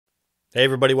Hey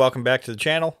everybody, welcome back to the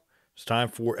channel. It's time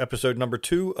for episode number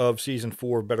 2 of season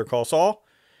 4 of Better Call Saul.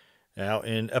 Now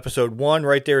in episode 1,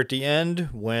 right there at the end,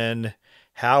 when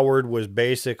Howard was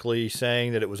basically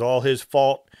saying that it was all his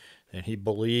fault and he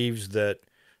believes that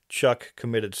Chuck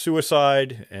committed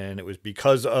suicide and it was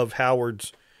because of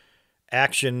Howard's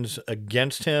actions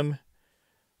against him,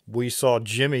 we saw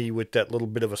Jimmy with that little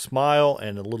bit of a smile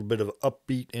and a little bit of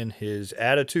upbeat in his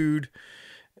attitude,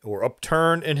 or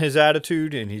upturn in his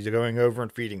attitude, and he's going over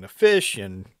and feeding the fish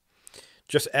and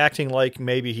just acting like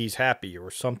maybe he's happy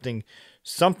or something.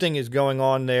 Something is going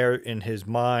on there in his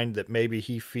mind that maybe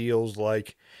he feels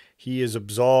like he is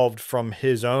absolved from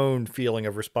his own feeling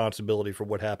of responsibility for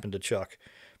what happened to Chuck,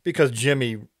 because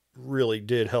Jimmy really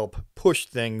did help push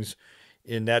things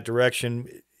in that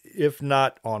direction, if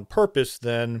not on purpose,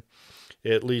 then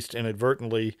at least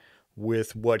inadvertently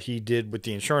with what he did with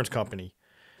the insurance company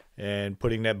and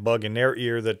putting that bug in their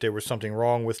ear that there was something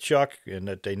wrong with Chuck and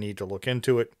that they need to look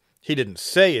into it. He didn't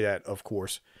say that, of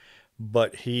course,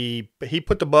 but he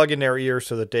put the bug in their ear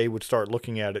so that they would start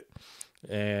looking at it.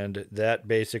 And that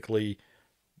basically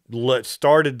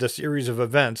started the series of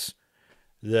events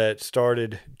that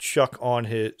started Chuck on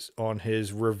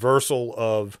his reversal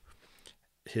of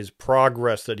his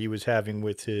progress that he was having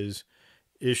with his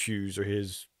issues or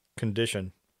his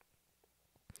condition.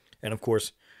 And of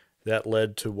course, that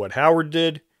led to what Howard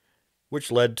did,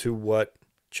 which led to what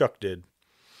Chuck did.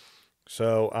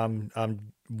 So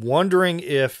I'm wondering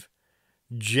if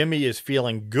Jimmy is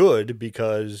feeling good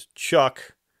because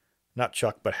not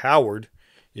Chuck, but Howard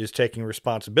is taking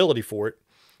responsibility for it,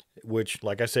 which,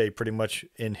 like I say, pretty much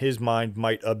in his mind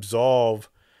might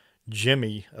absolve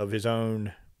Jimmy of his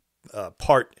own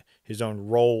part, his own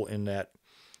role in that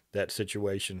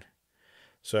situation.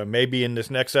 So maybe in this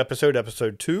next episode,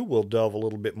 episode 2, we'll delve a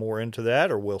little bit more into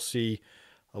that, or we'll see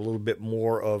a little bit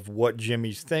more of what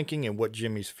Jimmy's thinking and what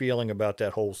Jimmy's feeling about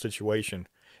that whole situation,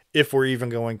 if we're even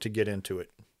going to get into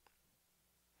it.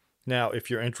 Now,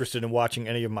 if you're interested in watching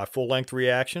any of my full-length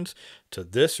reactions to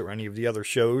this or any of the other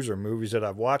shows or movies that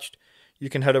I've watched, you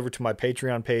can head over to my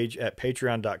Patreon page at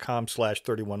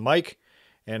patreon.com/31mike,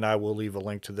 and I will leave a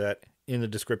link to that in the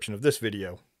description of this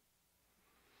video.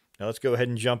 Now let's go ahead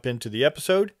and jump into the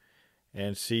episode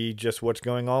and see just what's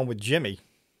going on with Jimmy.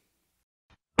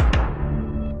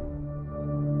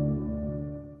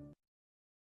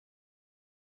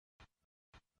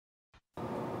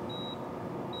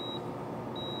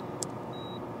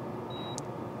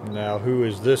 Now, who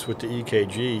is this with the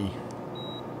EKG?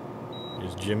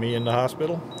 Is Jimmy in the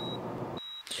hospital?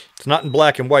 It's not in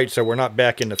black and white, so we're not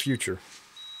back in the future.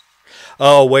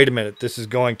 Oh, wait a minute. This is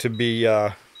going to be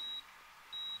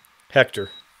Hector.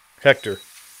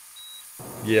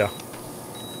 Yeah.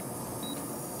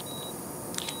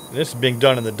 This is being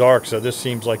done in the dark, so this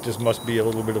seems like this must be a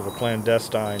little bit of a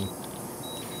clandestine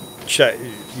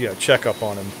checkup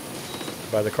on him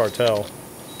by the cartel.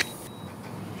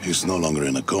 He's no longer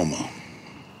in a coma,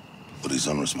 but he's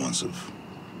unresponsive.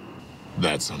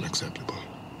 That's unacceptable.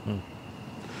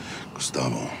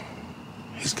 Gustavo,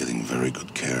 he's getting very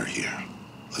good care here.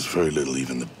 There's very little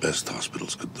even the best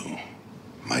hospitals could do.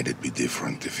 Might it be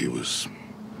different if he was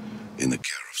in the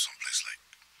care of someplace like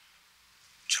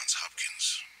Johns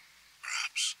Hopkins,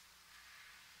 perhaps?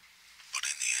 But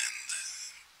in the end,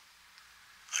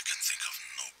 I can think of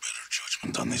no better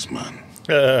judgment on this man.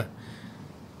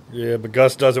 Yeah, but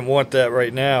Gus doesn't want that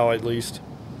right now, at least.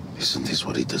 Isn't this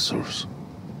what he deserves?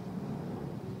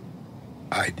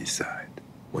 I decide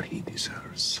what he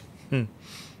deserves.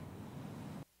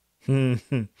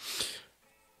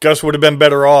 Gus would have been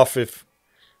better off if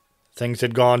things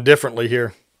had gone differently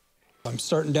here. I'm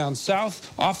starting down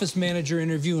south, office manager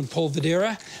interview in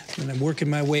Polvidera, and I'm working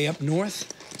my way up north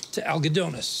to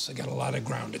Algodones. I got a lot of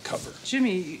ground to cover.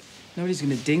 Jimmy, nobody's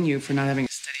gonna ding you for not having a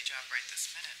steady job right this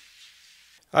minute.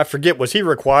 I forget, was he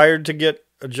required to get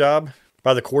a job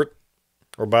by the court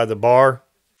or by the bar?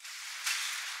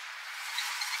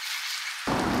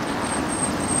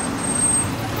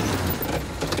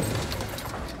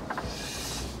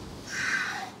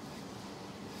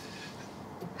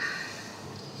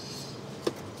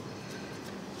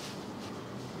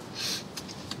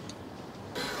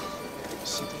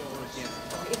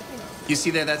 You see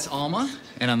there, that's Alma,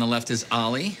 and on the left is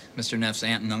Ollie, Mr. Neff's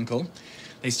aunt and uncle.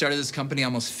 They started this company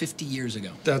almost 50 years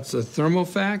ago. That's a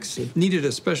thermofax. It needed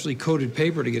a specially coated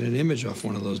paper to get an image off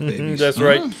one of those babies. That's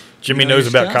right. Jimmy knows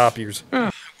about copiers. I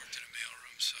worked in a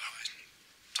mailroom, so I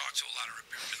talked to a lot of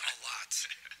repairmen, a lot.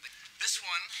 This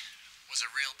one was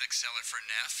a real big seller for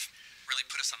Neff. Really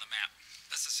put us on the map.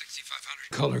 That's a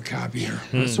 6500. color copier.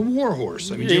 It's a war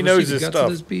horse. I mean, He you ever knows see the his guts stuff.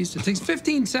 of this beast? It takes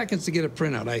 15 seconds to get a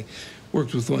printout. I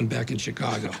Worked with one back in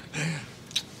Chicago.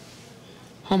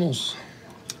 Hummels.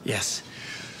 Yes.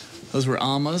 Those were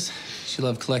Alma's. She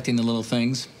loved collecting the little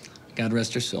things. God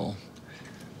rest her soul.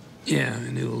 Yeah,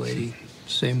 I knew a lady.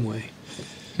 Same way.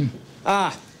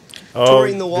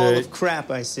 Touring the wall of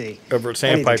crap, I see. Over at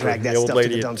I need to Sandpiper, drag that the old stuff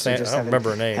lady to the at dumpster. Just I don't remember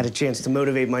her name. Had a chance to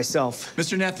motivate myself.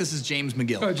 Mr. Neff, this is James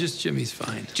McGill. Oh, just Jimmy's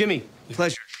fine. Jimmy,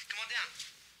 pleasure. Come on down.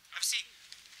 Have a seat.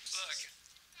 Look,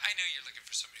 I know you're looking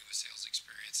for somebody with sales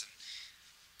experience, and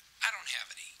I don't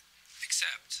have any.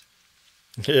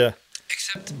 Yeah.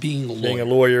 Except Being a lawyer. Being a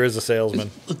lawyer is a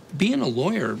salesman. Look, being a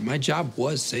lawyer, my job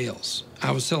was sales.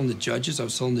 I was selling to judges, I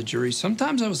was selling to juries.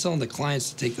 Sometimes I was selling to clients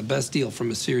to take the best deal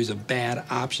from a series of bad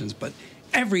options, but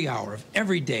every hour of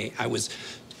every day, I was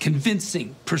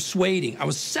convincing, persuading, I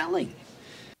was selling.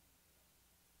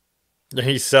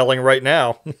 He's selling right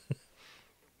now.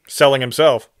 Selling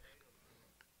himself.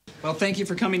 Well, thank you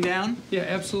for coming down. Yeah,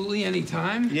 absolutely,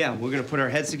 anytime. Yeah, we're gonna put our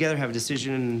heads together, have a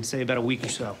decision in, say, about a week or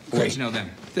so. We'll let you know then.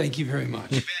 Thank you very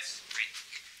much.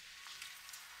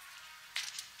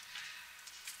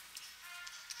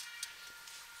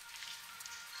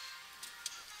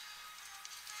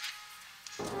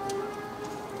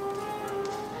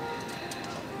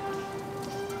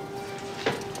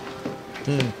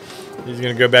 He's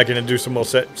going to go back in and do some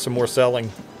more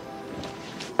selling.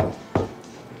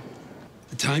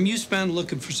 The time you spend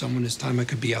looking for someone is time I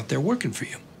could be out there working for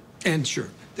you. And sure,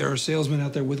 there are salesmen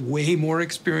out there with way more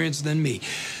experience than me.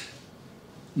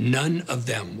 None of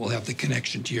them will have the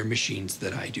connection to your machines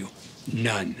that I do.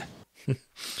 None.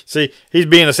 See, he's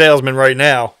being a salesman right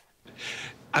now.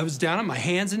 I was down on my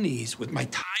hands and knees with my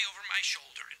tie over my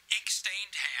shoulder and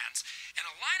ink-stained hands and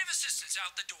a line of assistants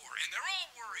out the door, and they're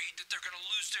all worried that they're going to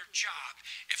lose their job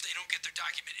if they don't get their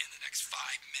document in the next 5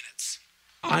 minutes.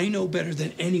 I know better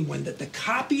than anyone that the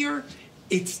copier,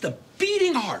 it's the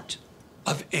beating heart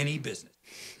of any business.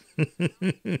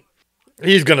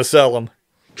 He's going to sell them.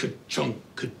 Ka-chunk,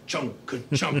 ka-chunk,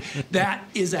 ka-chunk. That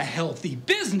is a healthy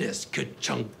business.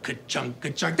 Ka-chunk, ka-chunk,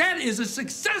 ka-chunk. That is a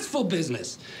successful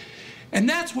business. And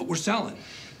that's what we're selling.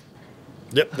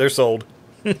 Yep, they're sold.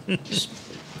 Just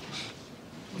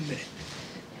 1 minute.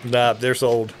 Nah, they're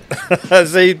sold.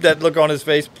 See that look on his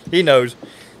face? He knows.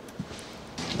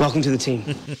 Welcome to the team.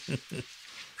 really? Damn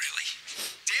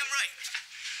right.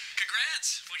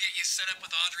 Congrats. We'll get you set up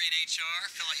with Audrey in HR,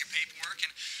 fill out your paperwork,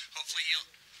 and hopefully you'll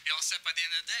be all set by the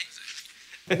end of the day.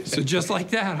 So just like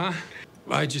that, huh?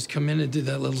 I just come in and do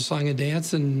that little song and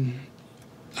dance, and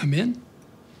I'm in.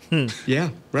 Yeah,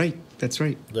 right. That's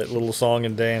right. That little song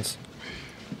and dance.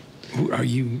 Are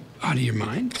you out of your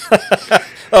mind?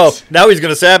 Oh, now he's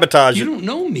going to sabotage You it. don't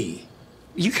know me.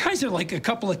 You guys are like a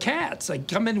couple of cats. I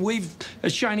come in, wave a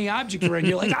shiny object around.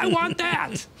 You're like, I want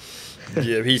that.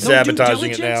 Yeah, he's No due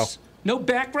sabotaging it now. diligence, no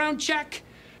background check.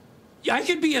 I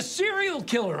could be a serial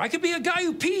killer. I could be a guy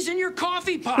who pees in your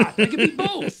coffee pot. I could be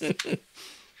both.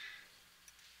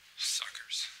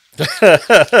 Suckers.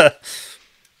 I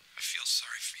feel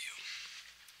sorry for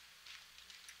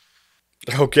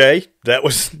you. Okay, that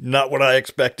was not what I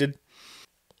expected.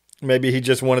 Maybe he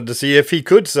just wanted to see if he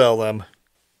could sell them.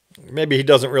 Maybe he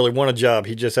doesn't really want a job.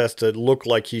 He just has to look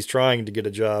like he's trying to get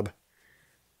a job.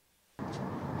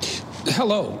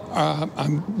 Hello.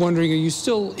 I'm wondering, are you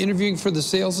still interviewing for the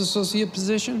sales associate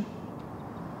position?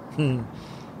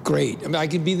 Great. I mean, I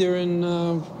could be there in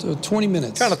 20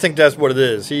 minutes. Kind of think that's what it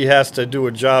is. He has to do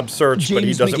a job search, but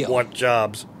he James doesn't McGill. want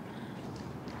jobs.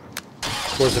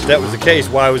 Of course, if that was the case,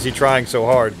 why was he trying so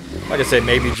hard? Like I say,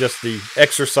 maybe just the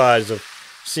exercise of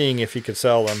seeing if he could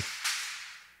sell them.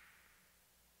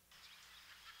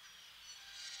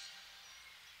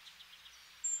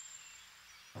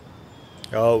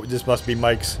 Oh, this must be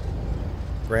Mike's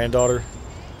granddaughter.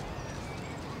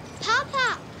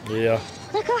 Papa, Yeah.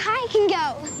 look how high I can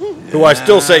go. Who I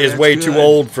still say is that's way too good.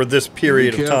 old for this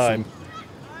period Be of careful. time.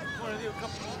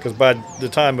 Because by the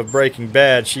time of Breaking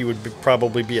Bad, she would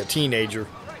probably be a teenager.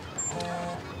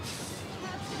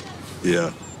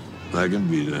 Yeah, I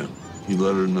can be there. You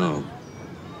let her know.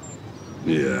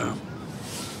 Yeah.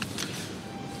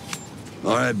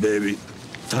 All right, baby.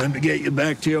 Time to get you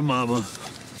back to your mama.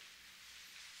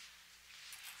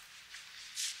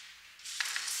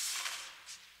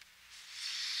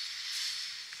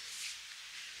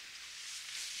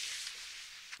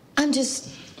 I'm just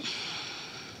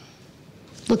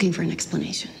looking for an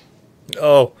explanation.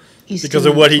 Oh, You because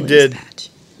steal of what he my did. dispatch,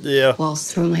 Yeah.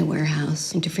 waltz through my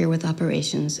warehouse, interfere with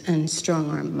operations, and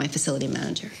strong-arm my facility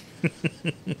manager.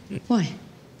 Why?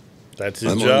 That's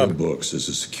his I'm job. on your books as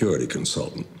a security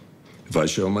consultant. If I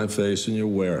show my face in your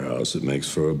warehouse, it makes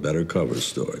for a better cover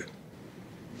story.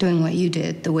 Doing what you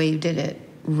did, the way you did it,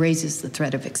 raises the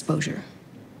threat of exposure.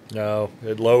 No,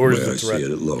 it lowers The way the I see threat.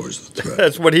 it lowers the threat.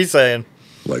 That's what he's saying.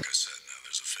 Like I said, now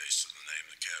there's a face to the name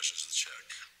that cashes the check.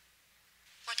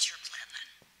 What's your plan then?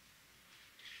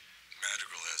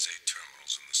 Madrigal has 8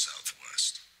 terminals in the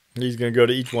southwest. He's going to go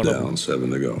to each one of them. Down 7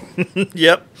 to go.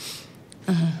 Yep.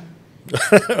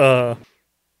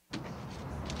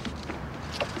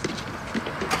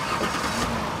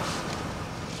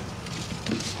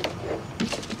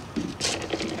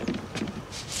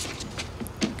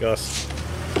 Gus.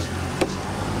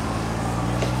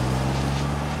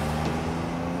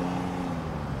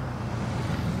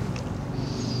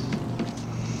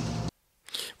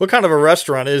 What kind of a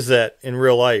restaurant is that in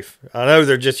real life? I know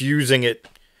they're just using it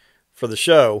for the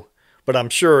show, but I'm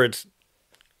sure it's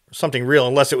something real,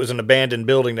 unless it was an abandoned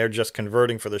building they're just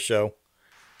converting for the show.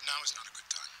 Now is not a good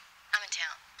time. I'm in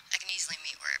town. I can easily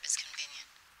meet wherever it's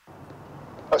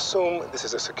convenient. Assume this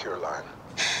is a secure line.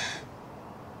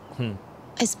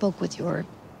 I spoke with your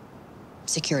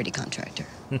security contractor.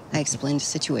 I explained the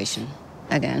situation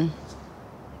again,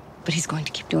 but he's going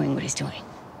to keep doing what he's doing.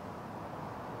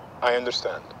 I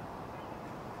understand.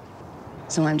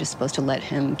 So I'm just supposed to let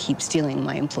him keep stealing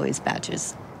my employees'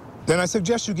 badges. Then I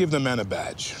suggest you give the man a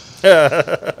badge.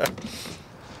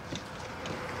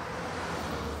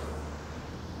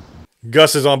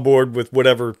 Gus is on board with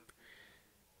whatever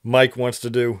Mike wants to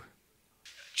do.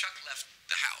 Chuck left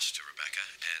the house to Rebecca,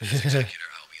 and as executor,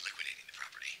 I'll be liquidating the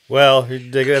property. Well,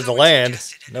 they have the land,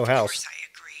 no house.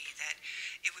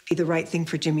 Be the right thing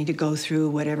for Jimmy to go through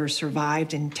whatever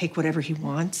survived and take whatever he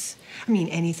wants. I mean,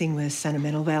 anything with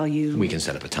sentimental value. We can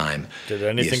set up a time. Did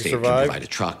anything the estate survive? Can provide a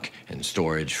truck and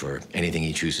storage for anything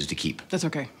he chooses to keep. That's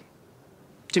okay.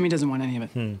 Jimmy doesn't want any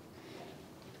of it.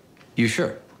 You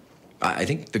sure? I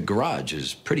think the garage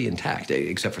is pretty intact,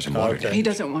 except for some water damage. He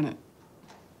doesn't want it.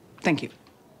 Thank you.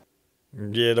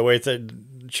 Yeah, the way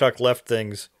Chuck left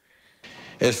things.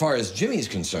 As far as Jimmy's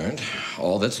concerned,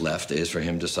 all that's left is for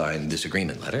him to sign this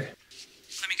agreement letter.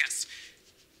 Let me guess.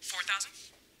 4,000?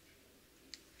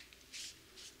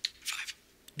 5.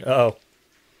 Oh.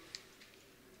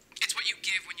 It's what you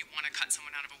give when you want to cut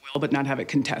someone out of a will, but not have it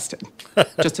contested.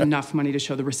 Just enough money to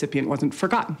show the recipient wasn't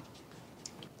forgotten.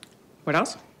 What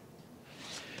else?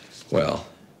 Well,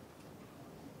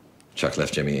 Chuck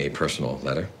left Jimmy a personal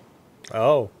letter.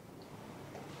 Oh.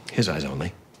 His eyes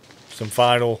only. Some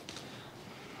final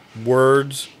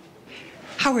words.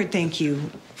 Howard, thank you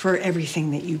for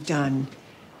everything that you've done.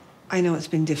 I know it's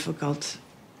been difficult.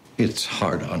 It's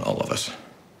hard on all of us.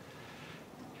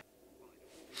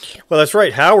 Well, that's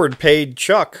right. Howard paid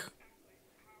Chuck.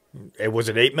 Was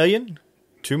it 8 million?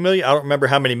 2 million? I don't remember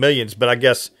how many millions, but I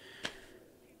guess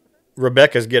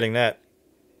Rebecca's getting that.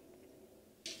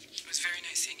 It was very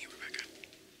nice seeing you, Rebecca.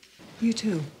 You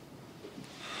too.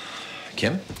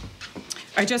 Kim?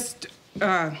 I just,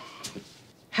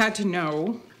 had to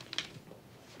know,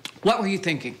 what were you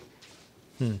thinking?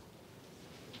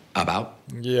 About?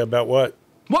 Yeah, about what?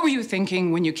 What were you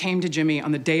thinking when you came to Jimmy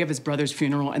on the day of his brother's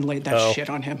funeral and laid that shit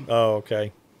on him? Oh,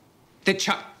 okay. That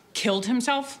Chuck killed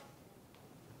himself?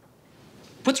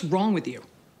 What's wrong with you?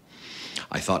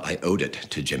 I thought I owed it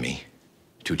to Jimmy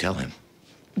to tell him.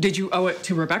 Did you owe it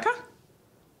to Rebecca?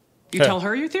 You tell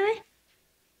her your theory?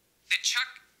 That Chuck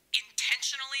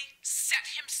intentionally set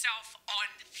himself on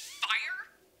fire?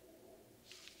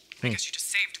 I guess you just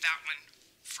saved that one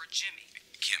for Jimmy.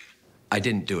 Kim. I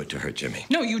didn't do it to hurt Jimmy.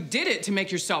 No, you did it to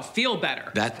make yourself feel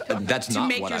better. That's not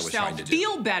what I was trying to do. To make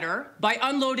yourself feel better by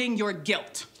unloading your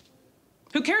guilt.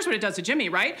 Who cares what it does to Jimmy,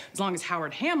 right? As long as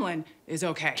Howard Hamlin is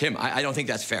okay. Kim, I don't think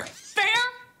that's fair. Fair?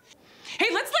 Hey,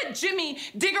 let's let Jimmy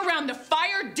dig around the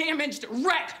fire-damaged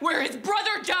wreck where his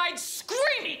brother died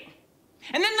screaming.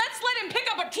 And then let's let him pick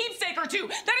up a keepsake or two.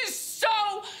 That is so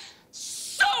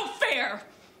fair.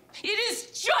 It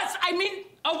is just,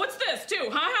 oh, what's this too,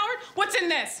 huh, Howard? What's in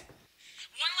this?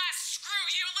 One last screw,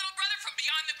 you little brother from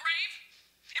beyond the grave?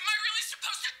 Am I really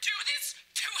supposed to do this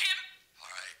to him? All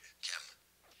right, Kim.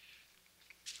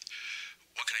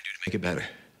 What can I do to make it better?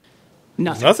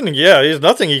 Nothing. Nothing, yeah, there's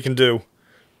nothing he can do.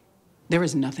 There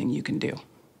is nothing you can do.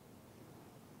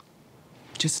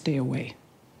 Just stay away.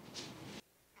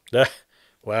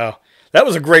 Wow. That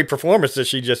was a great performance that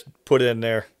she just put in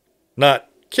there. Not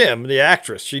Kim, the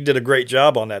actress. She did a great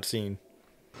job on that scene.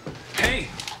 Hey,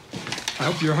 I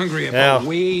hope you're hungry. I Now, bought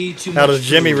way too much how does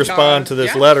Jimmy food. respond to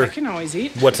this yeah, letter? I can always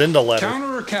eat. What's in the letter?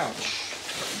 Counter or couch?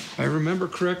 If I remember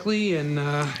correctly, in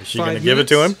Is she 5 going to give it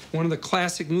to him? minutes, one of the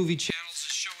classic movie channels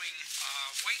is showing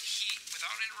White Heat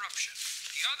without interruption.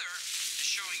 The other is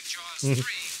showing Jaws 3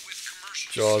 with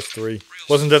commercials. Jaws 3.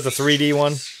 Wasn't that the 3D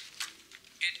one?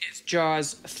 It is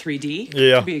Jaws 3D,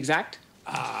 Yeah. to be exact.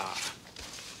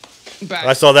 Back.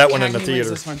 I saw that one in Cagney the wins theater.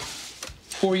 this one.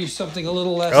 Pour you something a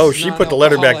little less. Oh, she put the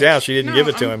letter back non-alcoholic. down. She didn't No, give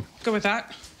it to I'm him. Go with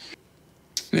that.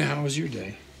 Yeah, how was your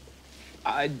day?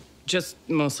 I just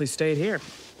mostly stayed here,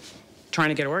 trying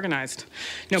to get organized.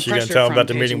 No She gonna pressure tell him from about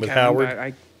the Paige meeting and with Kevin, Howard? but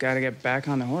I gotta get back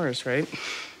on the horse, right?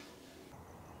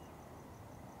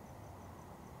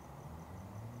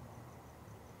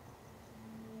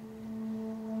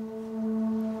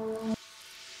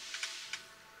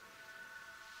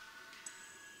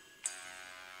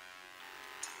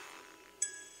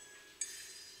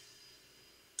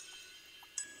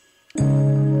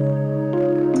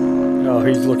 Oh,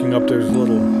 he's looking up those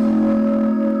little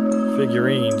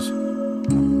figurines.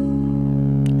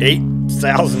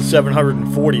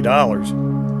 $8,740.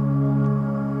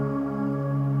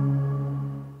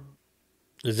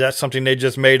 Is that something they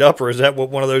just made up, or is that what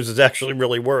one of those is actually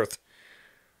really worth?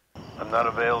 I'm not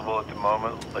available at the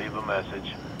moment. Leave a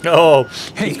message. Oh,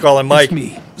 Hey, he's calling Mike. it's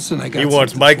me. Listen, I got He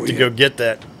wants something Mike for to you. go get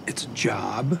that. It's a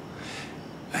job.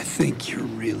 I think you're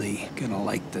really gonna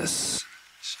like this.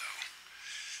 So,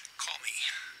 call me.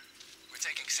 We're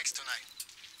taking 6 tonight.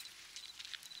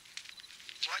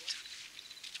 What?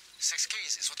 6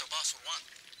 keys is what the boss would want.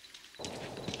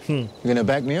 You gonna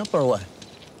back me up or what?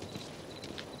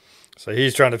 So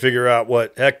he's trying to figure out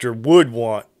what Hector would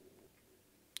want.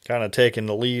 Kind of taking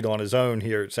the lead on his own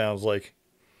here, it sounds like.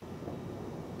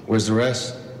 Where's the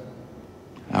rest?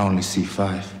 I only see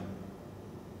 5.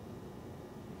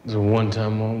 It's a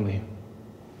one-time only.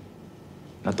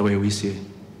 Not the way we see it.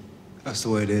 That's the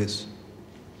way it is.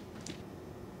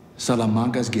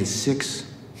 Salamancas get 6.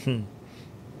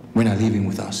 We're not leaving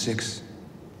without 6.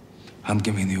 I'm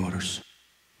giving the orders.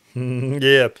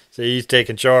 Yeah, so he's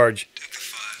taking charge.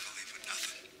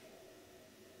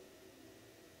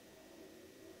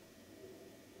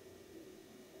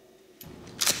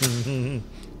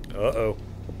 Uh-oh.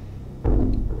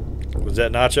 Was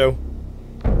that Nacho?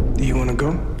 Do you want to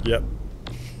go? Yep.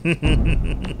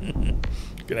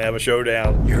 Gonna have a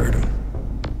showdown. You heard him.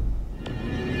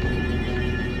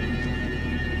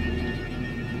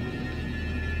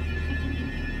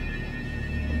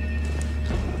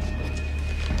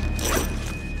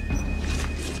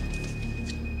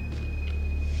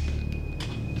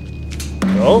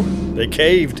 Oh, they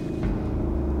caved.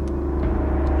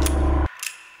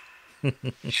 That's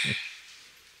what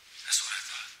I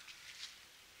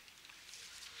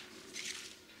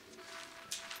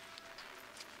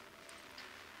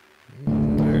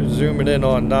thought. They're zooming in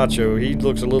on Nacho. He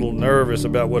looks a little nervous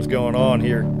about what's going on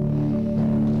here.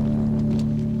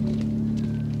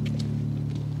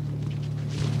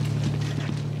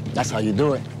 That's how you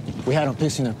do it. We had them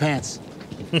pissing their pants.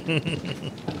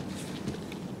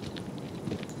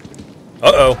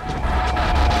 Uh-oh.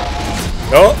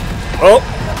 Oh, oh.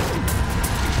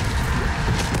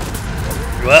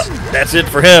 Well, that's it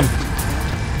for him.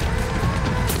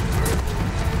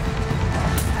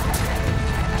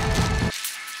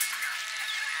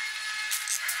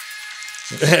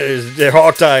 They're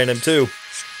hog tying him too.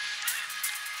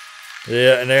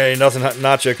 Yeah, and there ain't nothing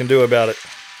Nacho can do about it.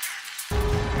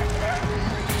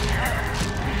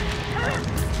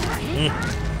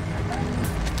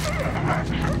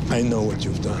 I know what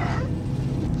you've done.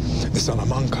 The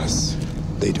Salamancas,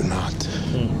 they do not.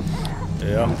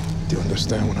 Yeah. Do you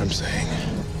understand what I'm saying?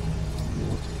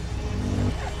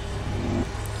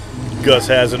 Gus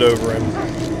has it over him.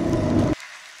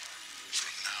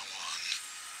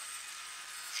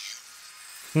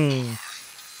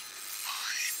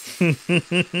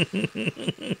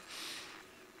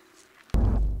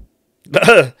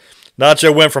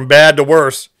 Nacho went from bad to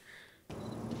worse.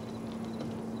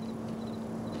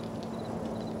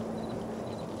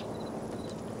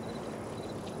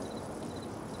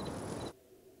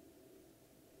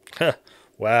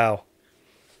 Wow.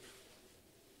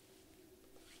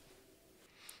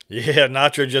 Yeah,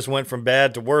 Nacho just went from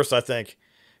bad to worse, I think.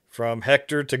 From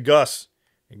Hector to Gus.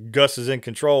 Gus is in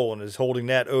control and is holding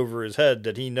that over his head,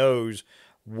 that he knows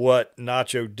what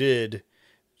Nacho did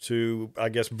to, I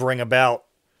guess, bring about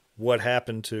what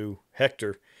happened to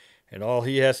Hector. And all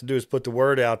he has to do is put the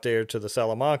word out there to the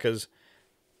Salamancas,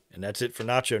 and that's it for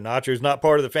Nacho. Nacho's not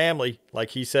part of the family,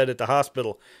 like he said at the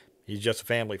hospital. He's just a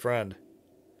family friend.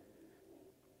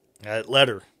 That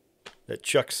letter that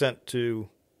Chuck sent to,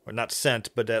 or not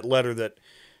sent, but that letter that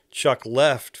Chuck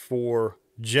left for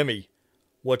Jimmy,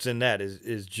 what's in that?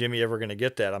 Is Jimmy ever going to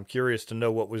get that? I'm curious to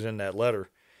know what was in that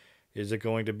letter. Is it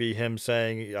going to be him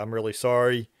saying, I'm really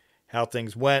sorry how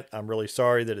things went. I'm really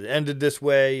sorry that it ended this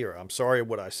way, or I'm sorry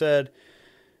what I said.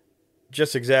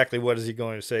 Just exactly what is he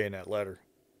going to say in that letter?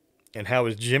 And how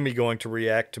is Jimmy going to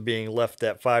react to being left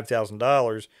that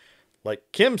 $5,000? Like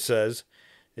Kim says,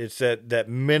 It's that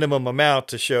minimum amount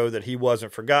to show that he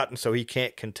wasn't forgotten, so he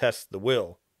can't contest the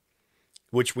will,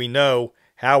 which we know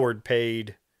Howard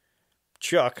paid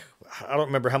Chuck. I don't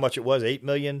remember how much it was, $8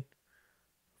 million,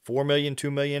 $4 million,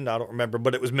 $2 million, I don't remember,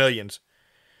 but it was millions.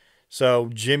 So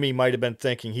Jimmy might have been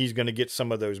thinking he's going to get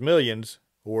some of those millions,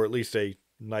 or at least a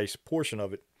nice portion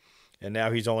of it, and now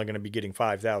he's only going to be getting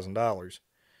 $5,000.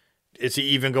 Is he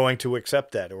even going to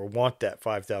accept that or want that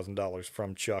 $5,000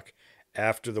 from Chuck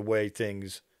after the way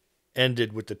things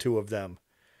ended with the two of them?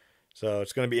 So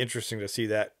it's going to be interesting to see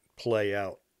that play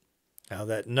out. Now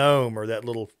that gnome or that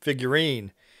little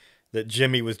figurine that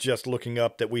Jimmy was just looking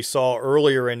up that we saw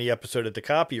earlier in the episode at the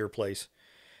copier place,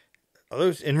 are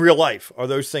those in real life? Are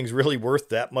those things really worth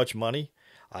that much money?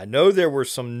 I know there were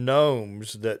some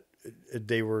gnomes that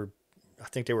I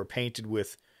think they were painted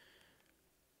with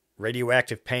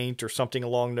radioactive paint or something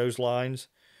along those lines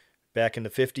back in the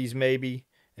 50s maybe.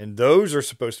 And those are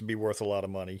supposed to be worth a lot of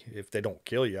money if they don't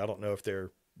kill you. I don't know if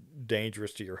they're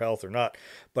dangerous to your health or not,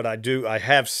 but I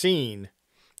have seen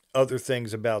other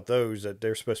things about those that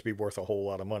they're supposed to be worth a whole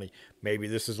lot of money. Maybe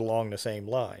this is along the same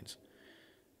lines.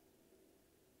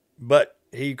 But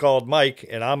he called Mike,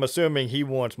 and I'm assuming he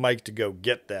wants Mike to go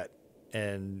get that,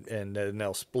 and then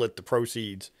they'll split the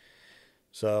proceeds.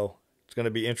 So it's going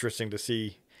to be interesting to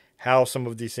see how some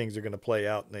of these things are going to play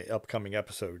out in the upcoming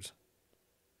episodes.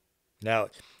 Now,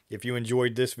 if you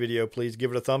enjoyed this video, please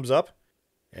give it a thumbs up.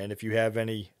 And if you have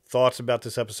any thoughts about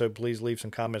this episode, please leave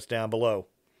some comments down below.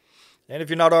 And if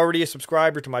you're not already a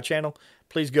subscriber to my channel,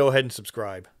 please go ahead and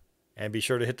subscribe. And be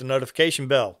sure to hit the notification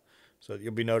bell so that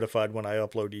you'll be notified when I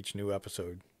upload each new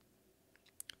episode.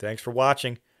 Thanks for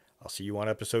watching. I'll see you on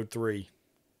episode 3.